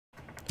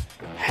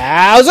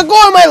How's it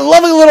going, my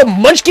lovely little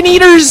munchkin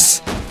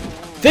eaters?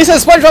 This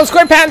is Spongebob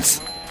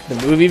Squarepants,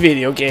 the movie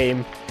video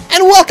game,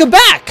 and welcome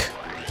back!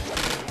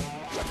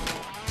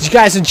 Did you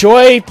guys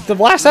enjoy the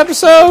last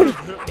episode?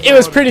 It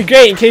was pretty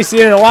great. In case you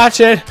didn't watch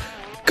it,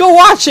 go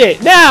watch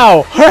it now,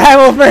 or I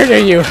will murder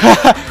you.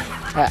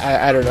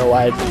 I don't know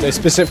why they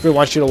specifically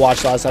want you to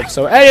watch the last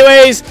episode.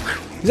 Anyways,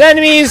 these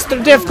enemies,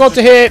 they're difficult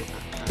to hit.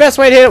 Best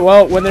way to hit it,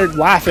 well, when they're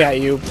laughing at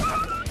you.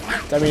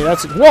 I mean,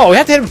 that's... Whoa, we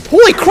have to hit him.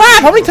 Holy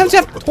crap! How many times do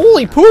you have...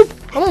 Holy poop!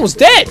 I'm almost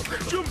dead!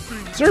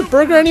 Is there a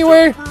burger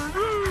anywhere?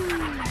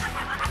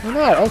 Why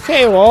not?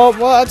 Okay, well,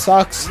 that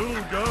sucks.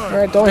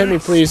 Alright, don't hit me,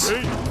 please.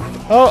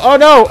 Oh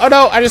no! Oh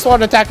no! I just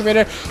wanted to attack in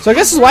midair. So I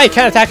guess this is why you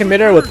can't attack in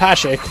midair with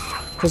Pashik.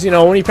 Because, you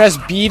know, when you press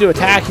B to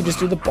attack, you just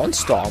do the bun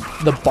stomp.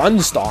 The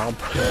bun stomp.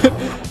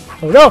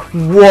 Oh no!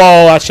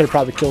 Whoa, that should have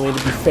probably killed me,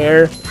 to be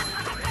fair.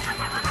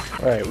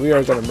 Alright, we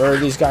are gonna murder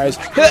these guys.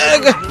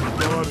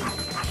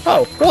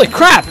 Oh, holy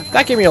crap!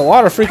 That gave me a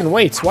lot of freaking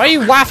weights. Why are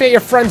you laughing at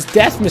your friend's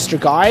death, Mr.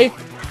 Guy?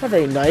 Not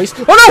very nice.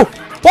 Oh no!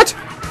 What?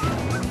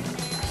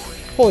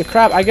 Holy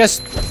crap, I guess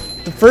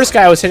the first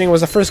guy I was hitting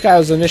was the first guy I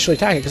was initially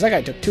attacking, because that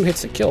guy took 2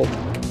 hits to kill. Can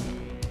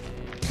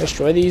I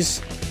destroy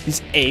these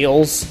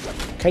ales?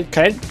 Can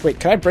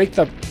I break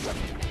the...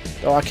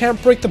 Oh, I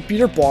can't break the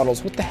beer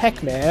bottles. What the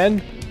heck,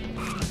 man?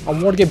 I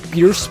want to get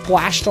beer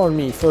splashed on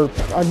me for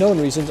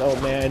unknown reasons. Oh,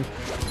 man.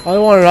 I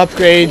want an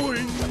upgrade.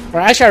 Or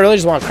actually, I really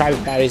just want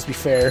Krabby Patties, to be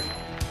fair.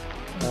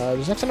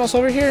 There's nothing else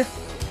over here?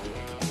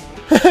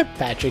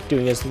 Patrick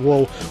doing his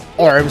little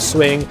arm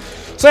swing.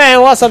 So, yeah, in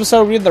the last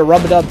episode, we did the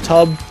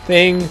rub-a-dub-tub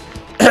thing.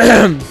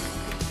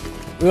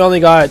 We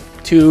only got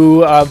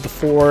 2 of the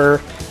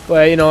 4.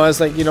 But, you know, I was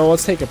like, you know,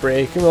 let's take a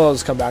break. And we'll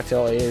just come back to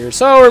it later.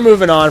 So, we're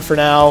moving on for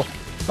now.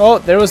 Oh,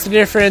 there was the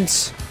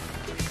difference.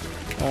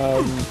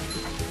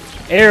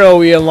 Arrow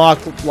we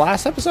unlocked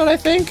last episode, I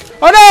think.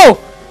 Oh,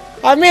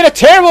 no! I made a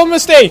terrible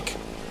mistake!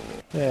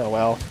 Yeah,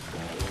 well.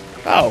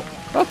 Oh,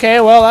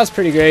 okay, well, that's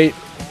pretty great.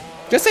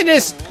 Guess they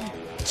just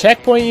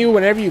checkpoint you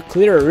whenever you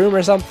clear a room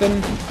or something.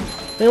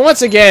 I mean,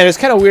 once again, it's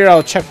kind of weird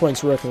how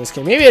checkpoints work in this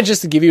game. Maybe it's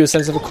just to give you a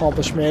sense of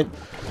accomplishment.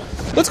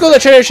 Let's go to the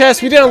treasure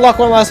chest. We did unlock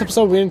one last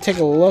episode. We didn't take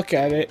a look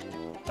at it.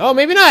 Oh,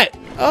 maybe not.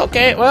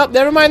 Okay, well,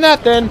 never mind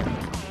that then.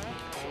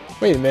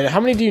 Wait a minute. How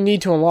many do you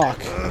need to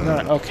unlock?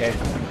 Not okay.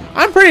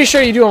 I'm pretty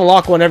sure you do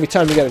unlock one every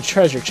time you get a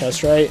treasure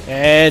chest, right?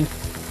 And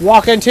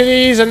walk into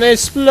these and they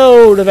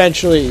explode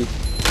eventually.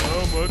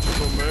 How much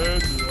of a man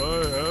do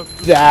I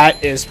have?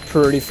 That is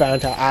pretty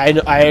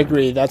fantastic. I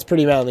agree. That's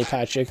pretty manly,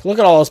 Patrick. Look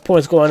at all those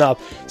points going up.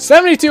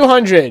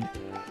 7,200.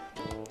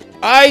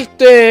 I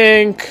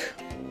think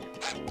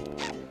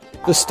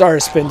the star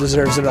spin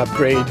deserves an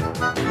upgrade.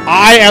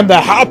 I am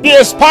the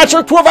happiest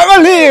Patrick to have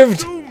ever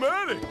lived. Too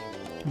many.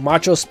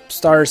 Macho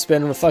star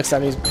spin reflects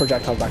enemies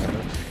projectile back at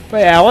them. But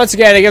yeah, once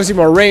again, it gives you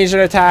more range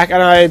and attack,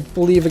 and I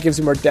believe it gives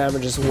you more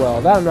damage as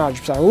well. That I'm not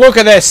 100%. Look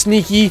at this,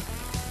 sneaky.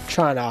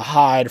 Trying to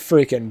hide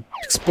freaking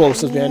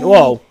explosives, man.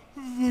 Whoa.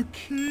 The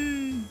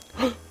key.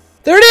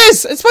 There it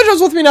is! It's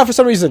SpongeBob's with me now for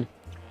some reason.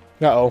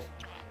 Uh-oh.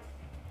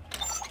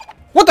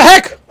 What the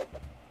heck?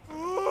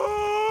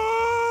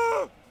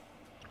 Oh.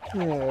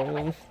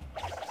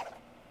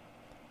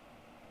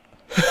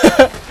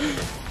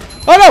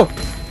 Oh no!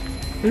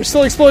 They're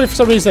still exploding for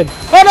some reason.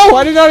 Oh no!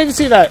 I did not even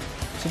see that.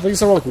 So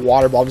these are like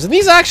water bombs. And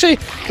these actually,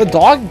 the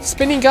dog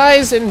spinning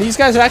guys and these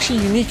guys are actually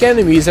unique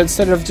enemies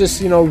instead of just,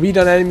 you know,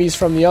 redone enemies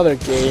from the other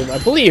game. I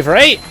believe,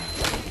 right?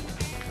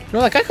 No,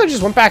 like I could have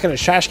just went back in a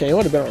trash can. It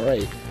would have been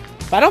alright.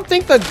 But I don't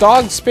think the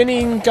dog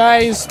spinning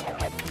guys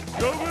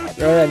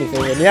or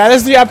anything. And yeah,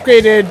 this is the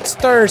upgraded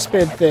star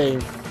spin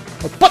thing.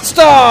 Or butt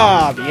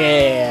stop!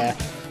 Yeah!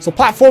 So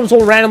platforms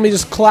won't randomly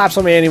just collapse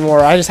on me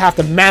anymore. I just have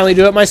to manually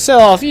do it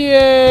myself.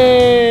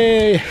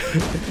 Yay!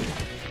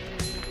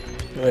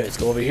 Alright, let's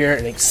go over here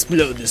and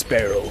explode this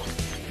barrel.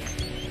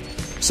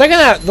 Second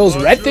at those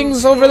red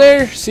things over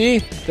there, see?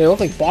 They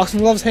look like boxing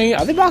gloves hanging.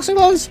 Are they boxing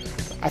gloves?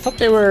 I thought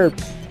they were...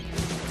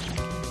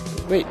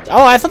 Wait.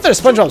 Oh, I thought they were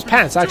SpongeBob's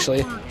pants,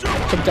 actually.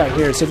 Jump down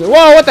here and see if they...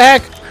 Whoa, what the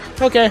heck?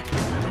 Okay.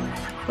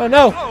 Oh,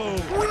 no.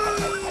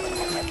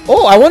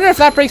 Oh, I wonder if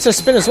that breaks their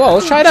spin as well.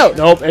 Let's try it out.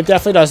 Nope, it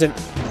definitely doesn't.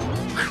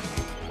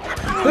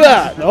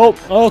 Nope.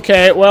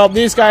 Okay, well,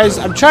 these guys...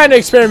 I'm trying to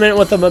experiment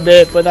with them a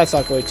bit, but that's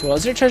not going too well.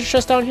 Is there a treasure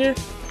chest down here?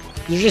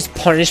 They're just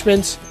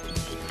punishments.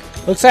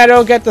 Looks like I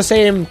don't get the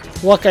same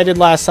luck I did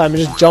last time.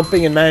 Just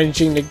jumping and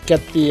managing to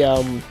get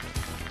the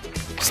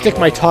stick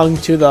my tongue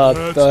to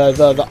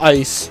the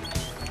ice.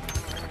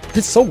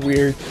 It's so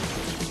weird.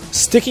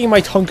 Sticking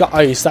my tongue to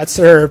ice. That's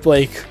their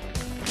like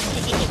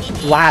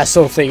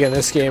lasso thing in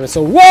this game. It's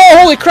so whoa!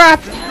 Holy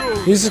crap!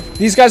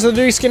 These guys are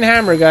the reskin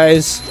hammer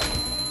guys.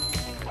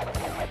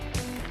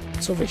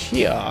 What's over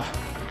here?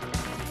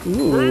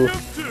 Ooh,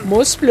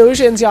 more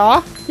explosions,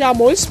 yeah. Yeah,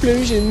 more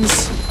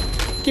explosions.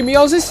 Give me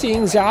all these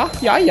things, yeah?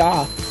 Yeah,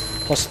 yeah.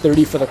 Plus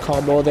 30 for the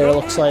combo there,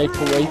 looks like.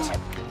 Great.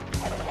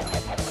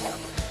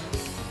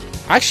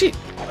 Actually,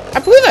 I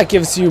believe that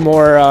gives you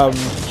more,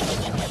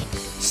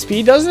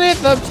 speed, doesn't it?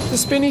 The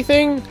spinny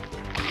thing?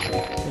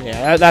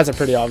 Yeah, that's a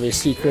pretty obvious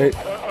secret.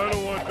 I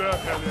don't want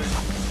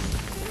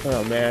headache.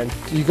 Oh man,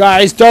 you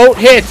guys don't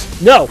hit!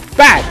 No!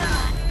 Bad!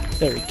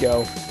 There we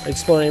go.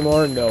 Explode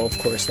anymore? No, of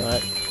course not.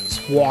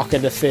 Just walk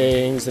into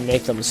things and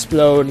make them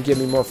explode and give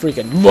me more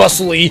freaking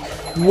muscly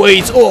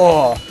weight.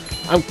 Oh!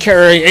 I'm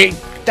carrying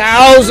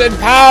 8,000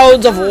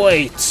 pounds of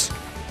weight!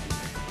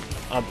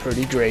 I'm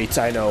pretty great,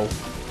 I know.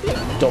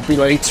 Don't be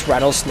late,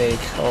 rattlesnake.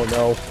 Oh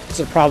no.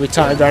 These are probably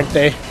timed, aren't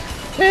they?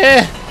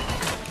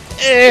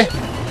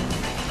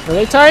 Are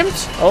they timed?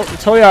 Oh, they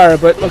totally are,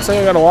 but looks like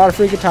I got a lot of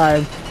freaking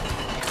time.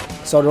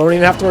 So don't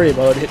even have to worry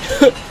about it.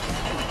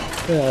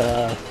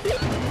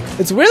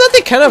 It's weird that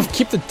they kind of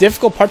keep the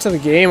difficult parts of the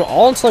game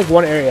all into like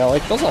one area.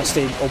 Like those all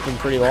stayed open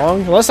pretty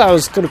long. Unless I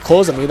was going to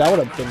close on me, that would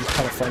have been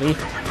kind of funny.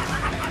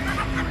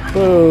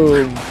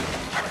 Boom.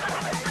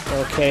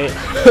 Okay.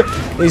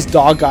 These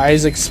dog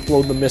guys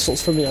explode the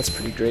missiles for me. That's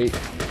pretty great.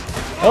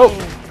 Oh.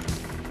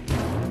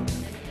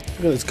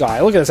 Look at this guy.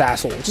 Look at this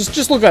asshole.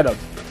 Just look at him.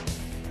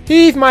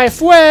 He's my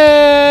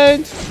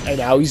friend. And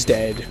now he's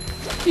dead.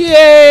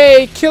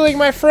 Yay! Killing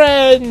my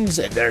friends!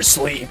 And they're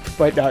asleep.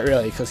 But not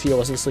really, because he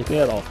wasn't sleeping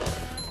at all.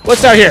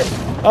 What's down here?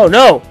 Oh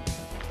no!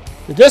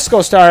 The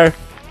disco star.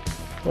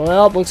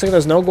 Well, looks like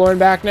there's no going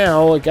back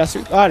now. I guess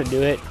we gotta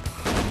do it.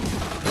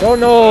 Don't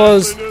know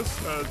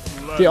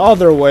the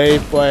other way,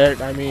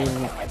 but I mean,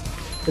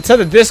 it said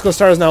the disco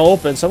star is now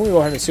open, so I'm gonna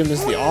go ahead and assume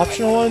this is the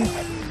optional one.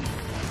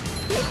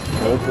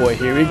 Oh boy,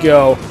 here we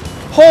go.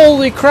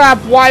 Holy crap!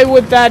 Why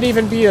would that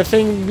even be a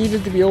thing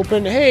needed to be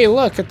open? Hey,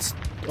 look, it's.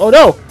 Oh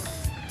no!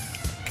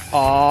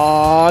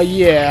 Aw,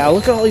 yeah,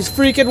 look at all these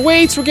freaking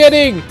weights we're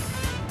getting!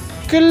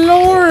 Good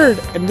lord!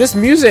 And this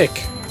music!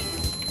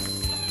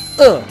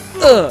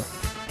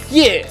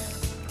 Yeah!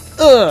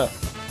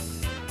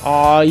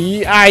 Aw,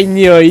 I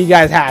knew you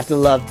guys have to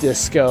love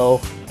disco.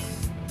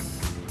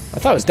 I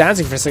thought I was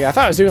dancing for a second. I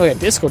thought I was doing like a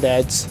disco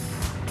dance.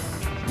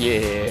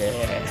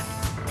 Yeah.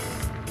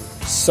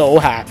 So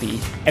happy.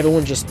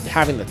 Everyone just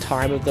having the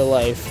time of their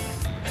life.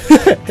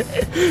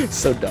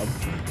 So dumb.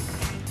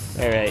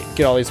 Alright,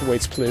 get all these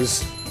weights,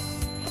 please.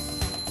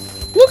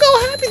 Look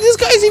how happy this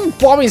guy's even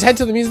bombing his head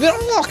to the music. They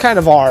all kind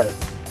of are.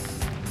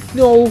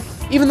 No,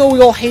 even though we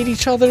all hate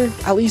each other,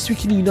 at least we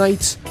can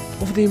unite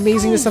over the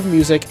amazingness of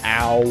music.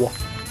 Ow.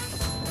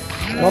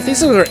 Well, if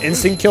these were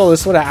instant kill,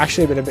 this would have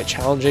actually been a bit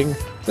challenging.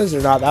 Those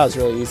are not, that was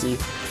really easy.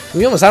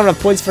 We almost have enough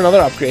points for another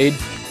upgrade.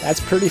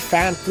 That's pretty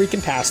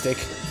fan-freaking-tastic.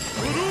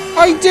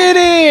 I did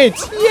it!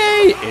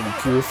 Yay! In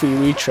Goofy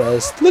we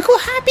trust. Look how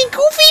happy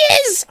Goofy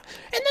is!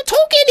 And the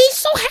token, he's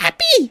so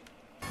happy!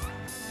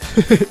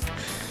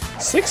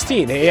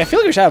 16. Hey, I feel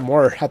like we should have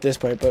more at this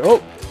point, but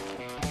oh.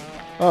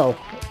 Oh.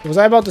 Was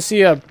I about to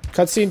see a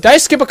cutscene? Did I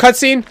skip a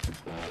cutscene?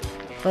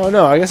 Oh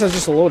no, I guess that's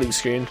just a loading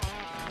screen.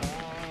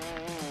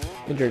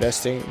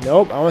 Interesting.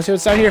 Nope, I want to see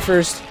what's down here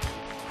first.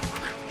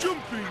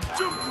 Jumping,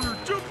 jumper,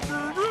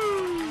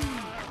 jumper-oo.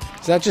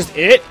 Is that just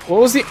it? What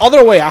was the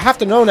other way? I have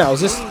to know now.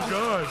 Is this... Oh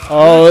gosh.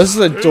 Oh, this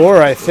is a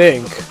door, I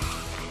think.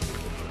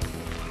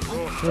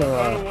 Oh,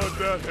 I don't want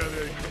that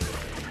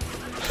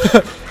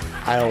headache.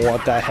 I don't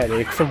want that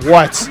headache. From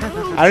what?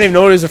 I don't even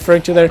know what he's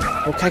referring to there.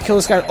 Oh, can I kill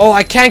this guy? Oh,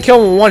 I can't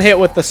kill him in one hit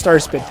with the star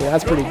spin thing.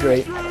 That's pretty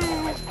great.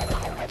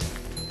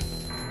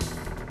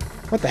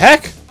 What the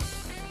heck?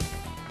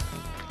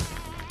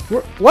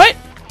 What?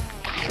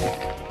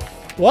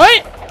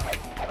 What?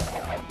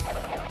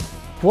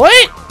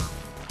 What?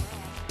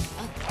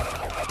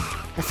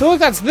 I feel like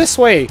that's this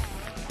way.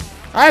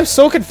 I'm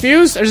so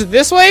confused. Is it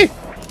this way?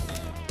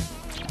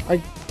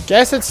 I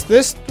guess it's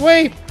this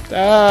way.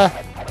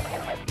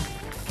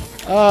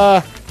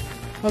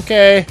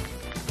 Okay.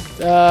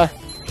 I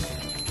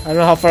don't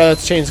know how far that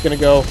chain's gonna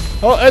go.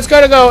 Oh, it's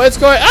gonna go. It's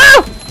going.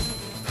 Ow!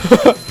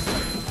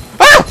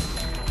 Ah!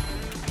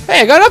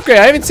 Hey, I got an upgrade.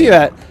 I didn't see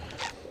that.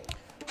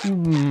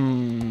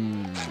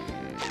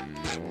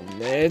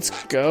 Let's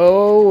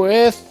go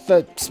with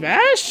the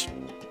smash.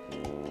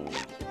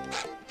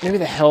 Maybe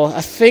the hell.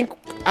 I think.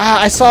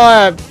 I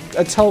saw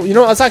a tell. You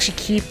know, let's actually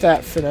keep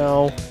that for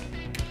now.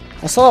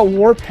 I saw a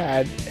warp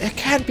pad. It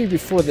can't be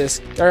before this.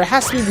 Or it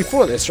has to be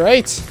before this,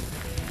 right?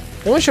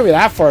 They won't show me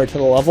that far to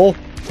the level.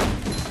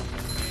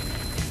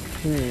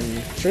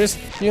 Should just,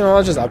 you know,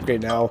 I'll just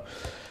upgrade now.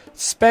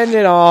 Spend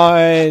it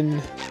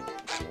on...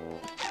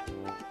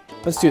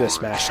 Let's do the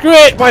smash. Screw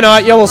it! Why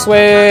not? Yellow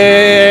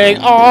swing!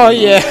 Oh,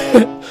 yeah!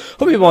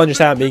 Hope people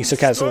understand I'm being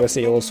sarcastic when I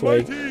say yellow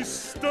swing.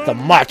 The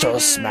macho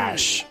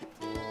smash.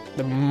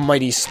 The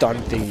mighty stun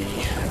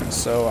thingy.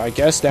 So, I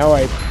guess now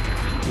I...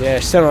 Yeah,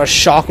 send on a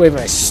shockwave and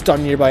I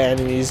stun nearby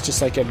enemies,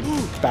 just like in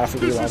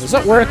Battlefield Elon. Does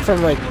that work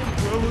from like...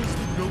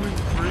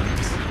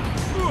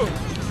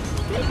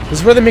 This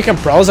is where they make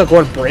umbrellas that go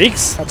on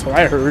breaks? That's what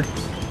I heard.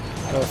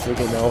 I don't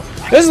freaking know.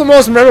 This is the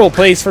most memorable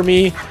place for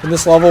me in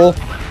this level.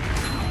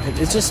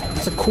 It's just,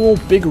 it's a cool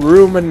big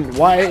room, and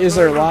why is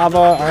there lava?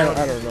 I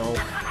don't know.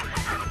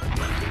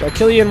 Do I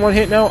kill you in one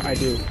hit now? I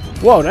do.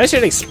 Whoa, did I see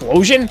an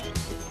explosion?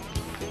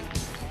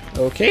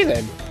 Okay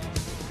then.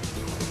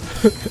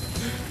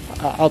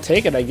 I'll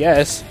take it, I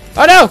guess.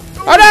 Oh no!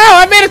 Oh no!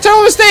 I made a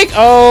total mistake!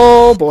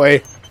 Oh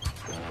boy.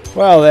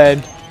 Well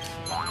then.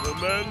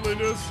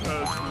 manliness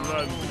has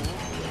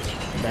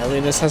landed.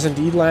 Manliness has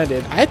indeed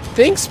landed. I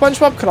think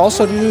SpongeBob could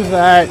also do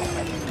that,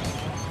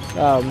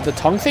 the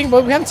tongue thing,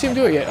 but we haven't seen him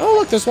do it yet. Oh,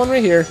 look, there's one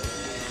right here.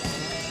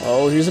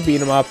 Oh, here's a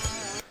beat 'em up.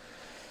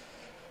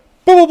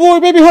 Bubble Boy,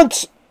 Baby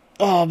Hunt!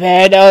 Oh,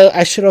 man,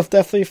 I should have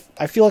definitely...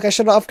 I feel like I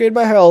should have upgraded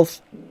my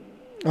health.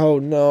 Oh,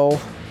 no.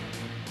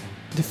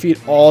 Defeat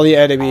all the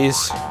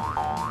enemies.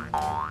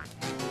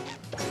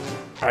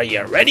 Are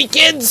you ready,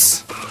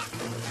 kids?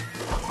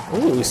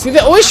 Ooh, see, they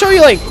always show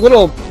you, like,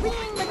 little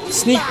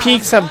sneak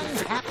peeks of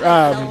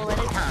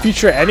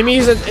future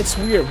enemies. It's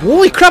weird.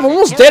 Holy crap, I'm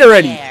almost dead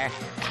already.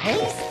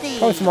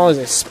 Probably from all these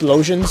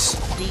explosions.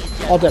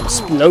 All them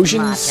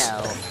explosions.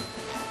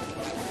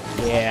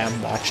 Yeah,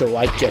 macho,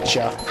 I get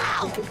ya.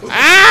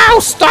 Ow!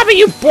 Stop it,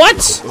 you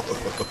butt!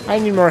 I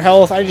need more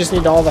health. I just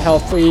need all the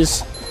health,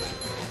 please.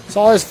 It's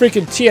all this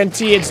freaking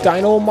TNT. It's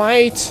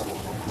dynamite.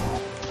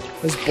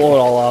 Let's blow it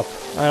all up.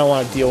 I don't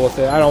want to deal with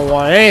it. I don't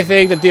want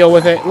anything to deal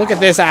with it. Look at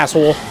this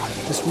asshole.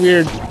 This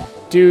weird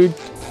dude.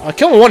 I'll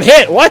kill him in one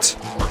hit. What?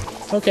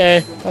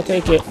 Okay, I'll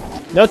take it.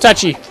 No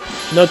touchy.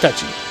 No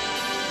touchy.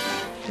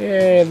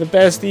 Yeah, the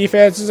best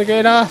defense is a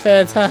good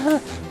offense.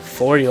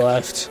 40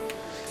 left.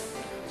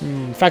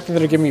 The fact that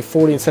they're giving me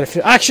 40 instead of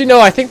 50. Actually, no,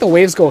 I think the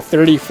waves go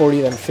 30,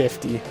 40, then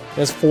 50.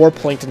 There's 4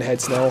 plankton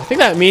heads now. I think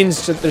that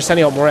means that they're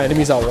sending out more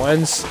enemies at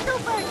once.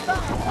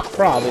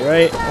 Probably,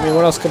 right? I mean,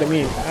 what else could it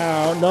mean?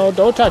 Oh, no,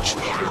 don't touch.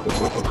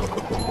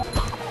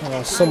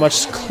 Oh, so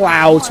much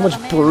cloud, so much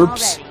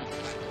burps.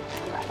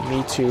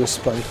 Me too,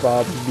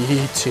 SpongeBob.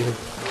 Me too.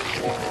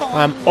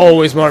 I'm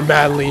always more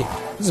manly.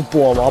 Just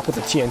blow him up with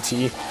the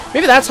TNT.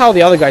 Maybe that's how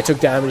the other guy took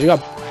damage. He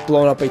got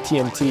blown up by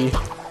TNT.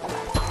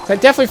 I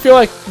definitely feel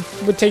like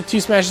it would take 2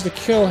 smashes to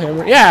kill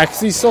him. Yeah,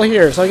 because he's still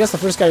here. So I guess the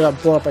first guy got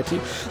blown up by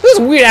TNT. This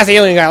weird ass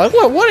alien guy. Like,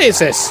 what is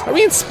this? Are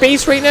we in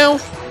space right now?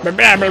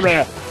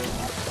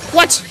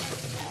 What?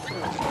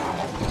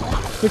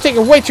 You're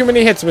taking way too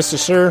many hits, Mr.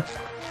 Sir.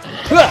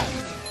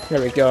 There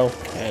we go.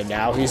 And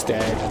now he's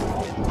dead.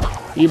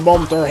 You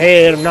bumped her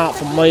head, not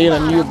for me,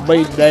 then you'd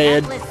be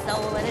dead.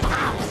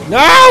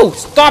 No!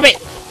 Stop it!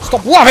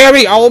 Stop laughing at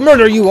me! I will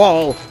murder you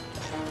all!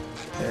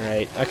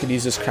 Alright, I could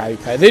use this Krabby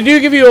Patty. They do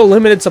give you a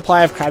limited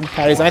supply of Krabby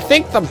Patties. I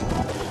think the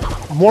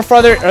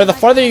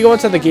farther you go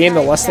into the game,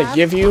 the less they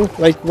give you.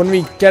 Like, when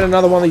we get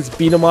another one of these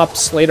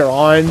beat-em-ups later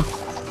on,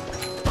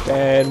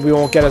 then we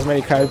won't get as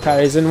many Krabby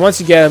Patties. And once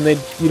you get them, they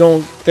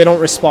don't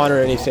respawn or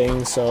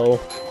anything. So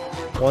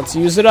once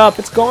you use it up,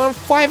 it's gone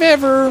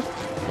forever.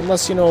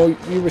 Unless, you know,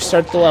 you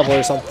restart the level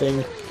or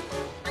something,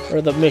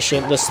 or the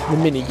mission, the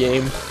mini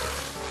game.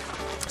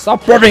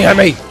 Stop burping at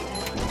me.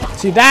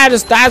 See,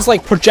 that's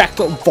like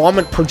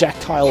vomit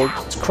projectile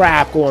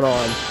crap going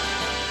on.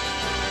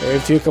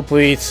 Wave 2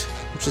 complete,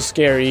 which is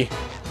scary.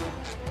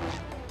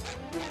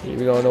 Here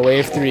we go into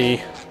wave 3.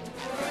 I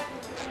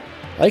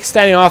like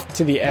standing off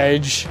to the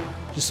edge,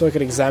 just so I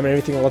can examine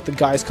everything and let the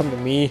guys come to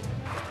me.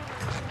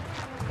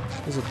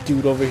 There's a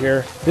dude over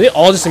here. Do they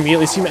all just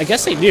immediately see me? I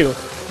guess they do.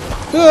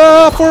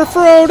 Ah, for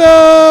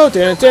Frodo!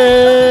 Dun,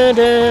 dun,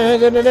 dun,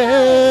 dun, dun,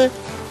 dun.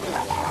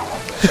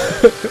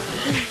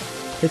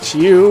 Hit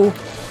you.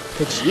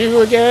 Hit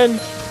you again.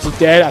 Is he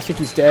dead? I think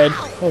he's dead.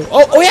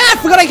 Oh yeah! I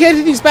forgot I can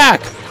hit these back.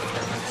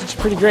 It's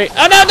pretty great.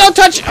 Oh no! Don't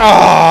touch!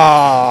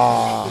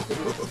 Ah!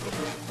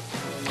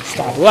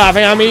 Stop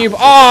laughing at me!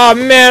 Oh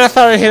man! I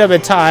thought I hit him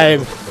in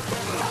time. I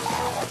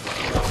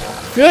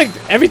feel like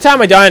every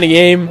time I die in a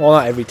game, well,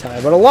 not every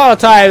time, but a lot of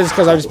times,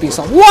 because I'm just being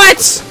so.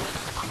 What?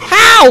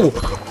 How?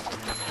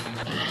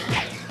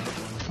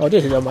 Oh, I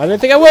did hit him. I didn't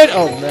think I would.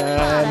 Oh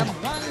man.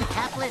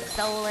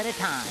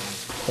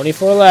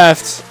 24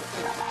 left.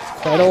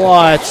 Quite a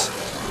lot.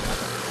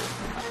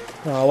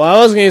 Oh, well, I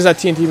was going to use that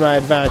TNT to my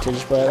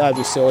advantage, but that'd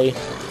be silly.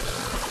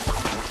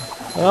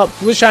 Well,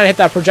 I was trying to hit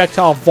that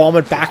projectile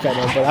vomit back at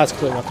him, but that's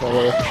clearly not going to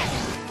work.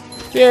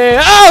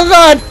 Yeah. Oh,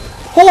 God!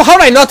 Oh, how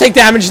did I not take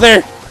damage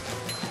there?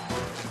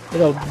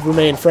 It'll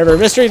remain forever a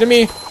mystery to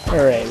me.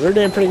 Alright, we're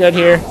doing pretty good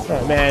here.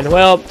 Oh, man.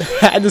 Well,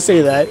 I had to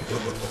say that.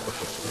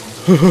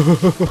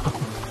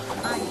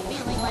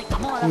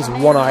 These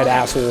one-eyed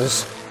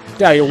assholes.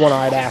 Yeah, you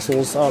one-eyed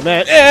assholes. Oh,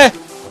 man.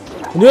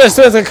 I knew as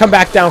soon as I come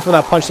back down from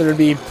that punch, there would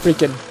be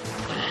freaking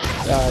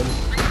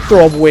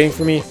throw up waiting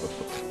for me.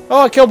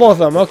 Oh, I killed both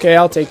of them. Okay,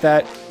 I'll take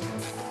that.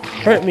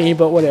 Hurt me,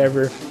 but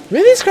whatever.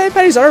 Maybe these Krabby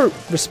Patties are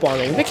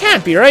respawning. They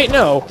can't be, right?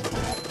 No.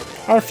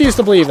 I refuse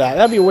to believe that.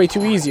 That'd be way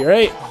too easy,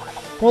 right?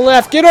 One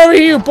left. Get over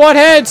here, you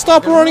butthead!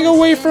 Stop running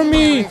away from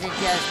me!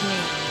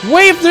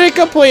 Wave 3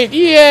 complete!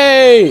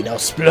 Yay! Now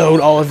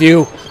explode, all of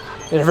you!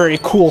 In a very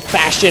cool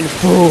fashion.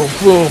 Boom,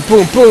 boom,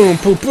 boom, boom,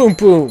 boom, boom,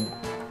 boom.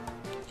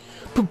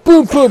 Boom,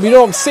 boom, boom. You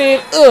know what I'm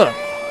saying?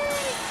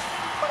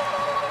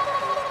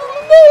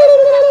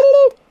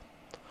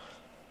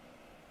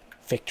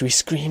 Victory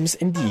screams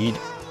indeed.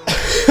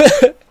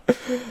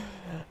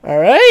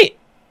 Alright.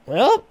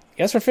 Well,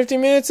 guess we're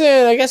 15 minutes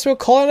in. I guess we'll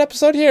call it an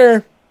episode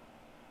here.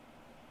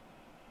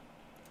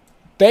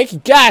 Thank you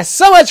guys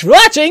so much for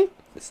watching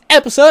this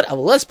episode of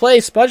Let's Play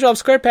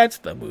SpongeBob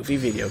Squarepants, the movie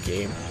video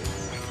game.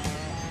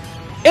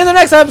 In the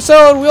next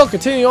episode, we'll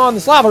continue on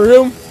this lava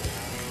room.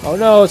 Oh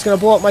no, it's gonna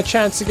blow up my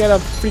chance to get a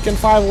freaking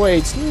 5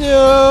 weights.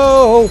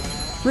 No!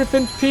 Rip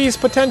in peace,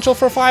 potential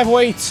for 5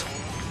 weights.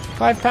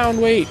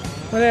 5-pound weight.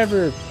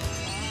 Whatever.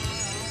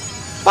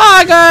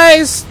 Bye,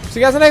 guys! See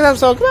you guys in the next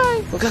episode.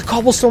 Goodbye! Look at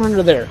cobblestone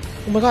under there.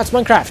 Oh my god, it's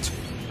Minecraft.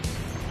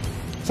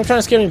 Stop trying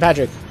to scare me,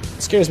 Patrick.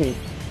 It scares me.